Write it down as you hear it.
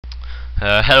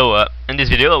Hello, in this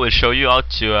video I will show you how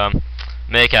to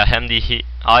make a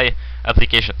MDI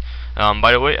application.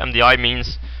 By the way, MDI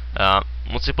means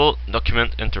Multiple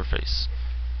Document Interface.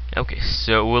 Okay,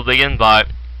 so we'll begin by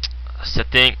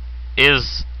setting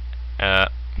is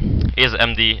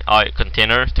MDI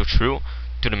container to true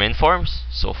to the main forms,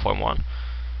 so form 1.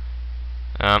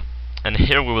 And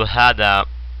here we will add a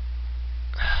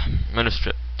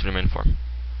manuscript to the main form.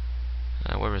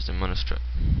 Where is the manuscript?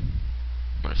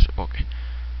 Okay.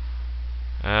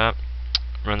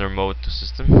 Render mode to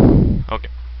system. Okay.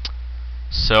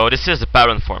 So this is the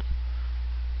parent form.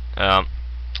 There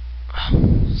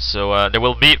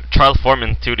will be child form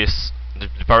into this the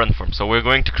parent form. So we're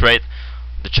going to create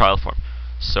the child form.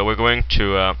 So we're going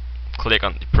to click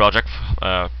on the project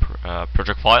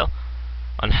file,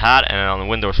 on add, and on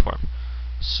Windows form.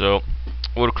 So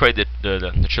we'll create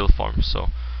the child form.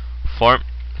 So form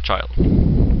child.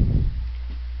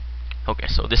 Okay,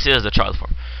 so this is the child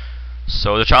form.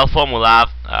 So the child form will have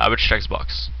a rich text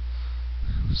box.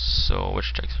 So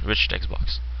rich text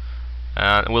box,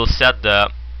 and we'll set the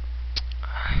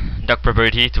doc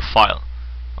property to file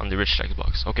on the rich text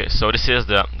box. Okay, so this is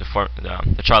the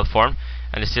child form,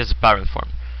 and this is the parent form.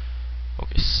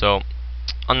 Okay, so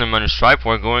on the menu stripe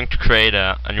we're going to create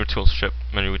a new tool strip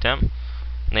menu item,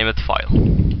 name it file.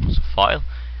 So file,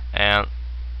 and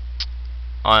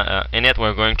in it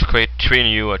we're going to create 3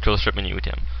 new tool strip menu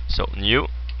item. So new,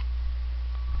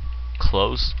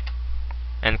 close,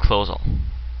 and close all.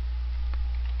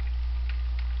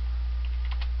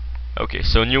 Okay,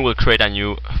 so new will create a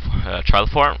new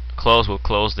child form, close will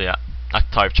close the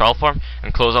active child form,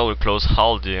 and close all will close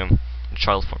all the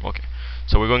child form. Okay,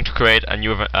 so we're going to create a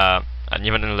new event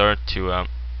handler to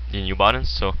the new button.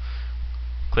 So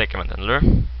click event handler.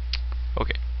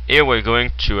 Okay, here we're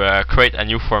going to create a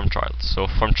new form child. So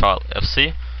form child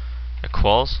fc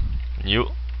equals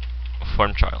new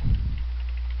form child.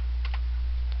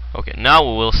 Okay, now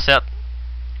we will set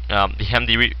the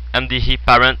MDI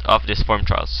parent of this form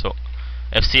child. So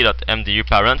fc.mdu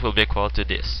parent will be equal to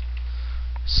this.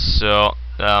 So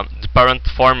the parent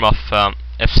form of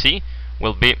fc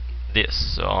will be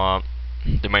this. So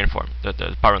the main form,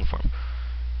 the parent form,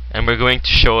 and we're going to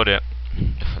show the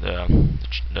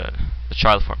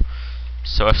child form.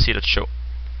 So fc.show.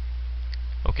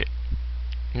 Okay,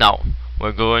 now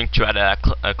we're going to add a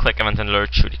click event handler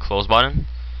to the close button.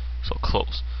 So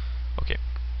close. Okay,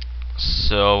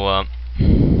 so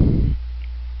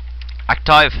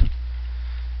active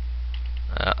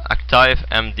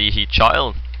MDI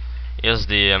child is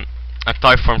the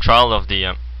active form child of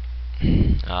the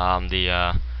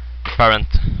parent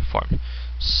form.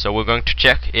 So we're going to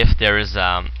check if there is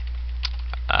a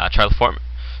child form.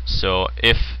 So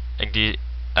if the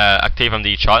active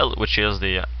MDI child, which is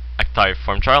the active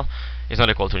form child, is not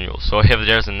equal to null. So if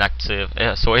there's an active,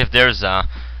 if there's a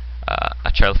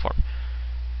child form.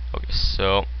 Okay,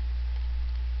 so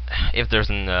if there's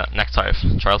an active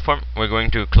child form, we're going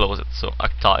to close it. So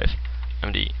active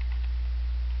MDI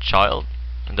child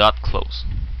dot close.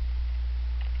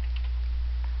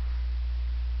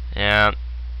 And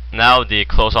now the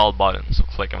close all button. So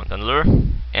click event handler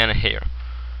and here.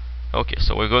 Okay,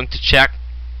 so we're going to check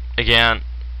again.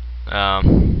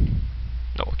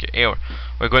 Here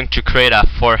we're going to create a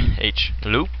for each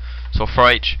loop. So for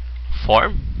each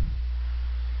form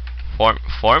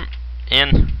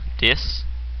in this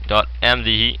dot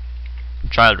MDI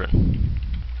children.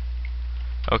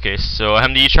 Okay, so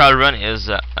MDI children is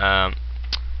an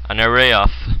array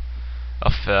of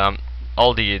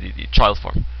all the child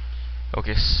form.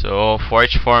 Okay, so for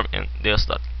each form in this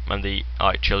dot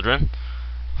MDI children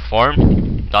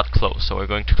form dot close. So we're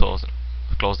going to close them.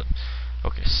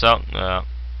 Okay, so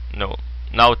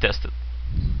now test it.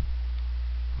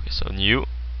 Okay, so new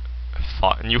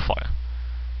file.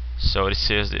 So this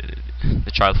is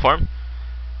the child form.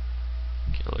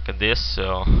 Okay, look at this.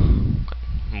 So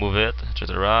move it,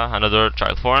 etc. Another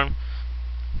child form,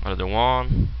 another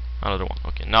one.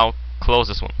 Okay, now close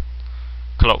this one.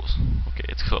 Close. Okay,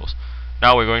 it's closed.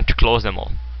 Now we're going to close them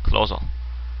all. Close all.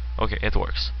 Okay, it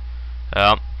works.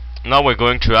 Now we're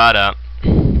going to add a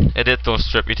edit tool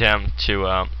strip item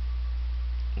to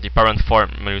the parent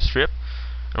form menu strip,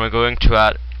 and we're going to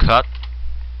add cut,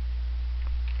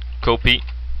 copy,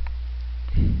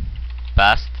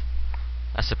 paste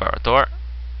a separator,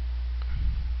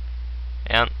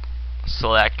 and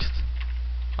select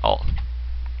all.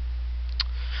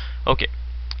 Okay,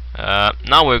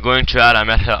 now we're going to add a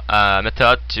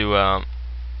method to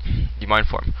the main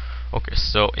form. Okay,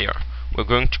 so here we're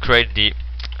going to create the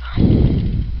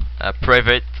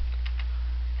private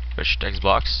rich text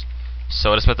box.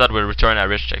 So this method will return a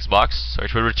rich text box. So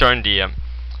it will return the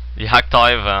the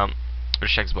active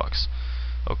rich text box.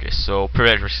 Okay, so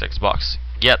private rich text box,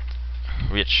 get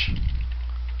rich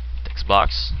text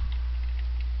box.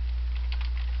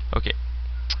 Okay,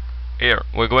 here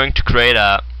we're going to create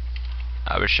a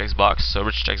rich text box. So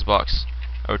rich text box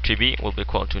RTB will be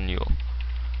equal to new.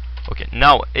 Okay,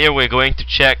 now here we're going to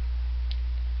check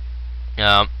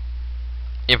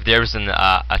if there is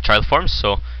a child form.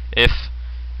 So if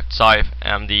type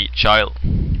MD child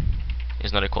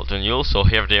is not equal to null, so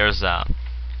here there's an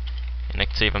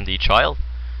active MD child,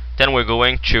 then we're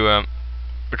going to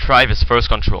retrieve its first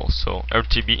control. So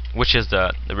RTB, which is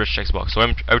the rich text box. So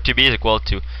RTB is equal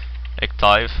to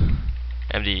active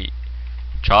MD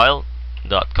child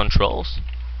dot controls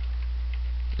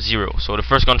 0. So the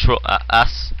first control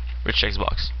as rich text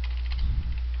box.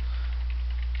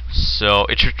 So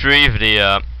it retrieve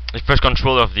the first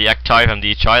control of the active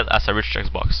MD child as a rich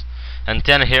text box, and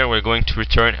then here we're going to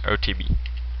return RTB.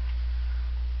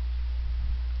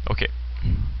 Okay,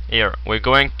 here we're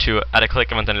going to add a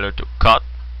click event handler to cut.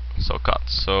 So cut.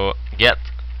 So get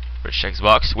rich text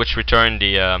box, which return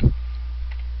the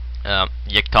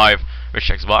active rich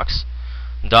text box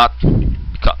dot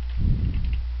cut.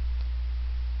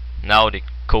 Now the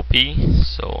copy.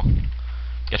 So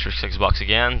get rich text box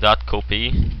again dot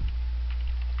copy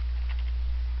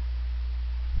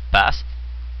paste.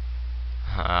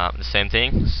 The same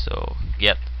thing. So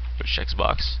get rich text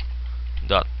box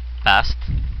dot paste,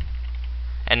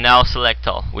 and now select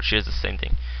all, which is the same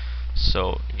thing.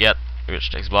 So get rich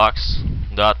text box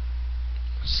dot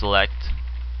select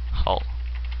all.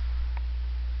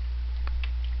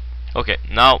 Okay,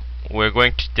 now we're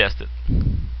going to test it.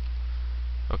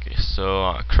 Okay,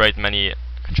 so create many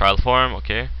child form.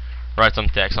 Okay, write some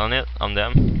text on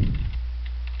them.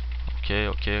 Okay.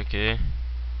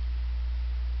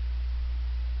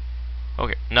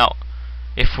 Okay, now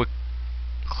if we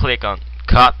click on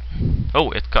cut, oh,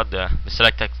 it cut the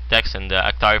select text in the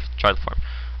active child form.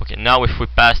 Okay, now if we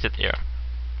paste it here,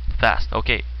 passed.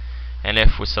 Okay, and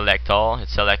if we select all, it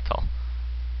select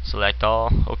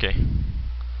all. Okay,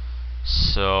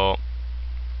 so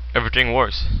everything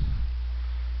works.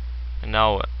 And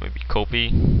now maybe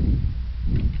copy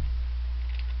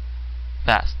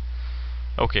paste.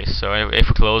 Okay, so if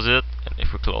we close it, and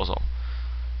if we close all,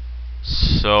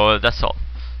 so that's all.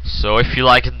 So if you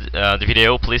liked the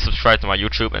video, please subscribe to my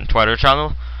YouTube and Twitter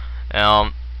channel.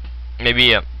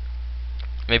 Maybe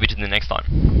to the next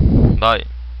time. Bye.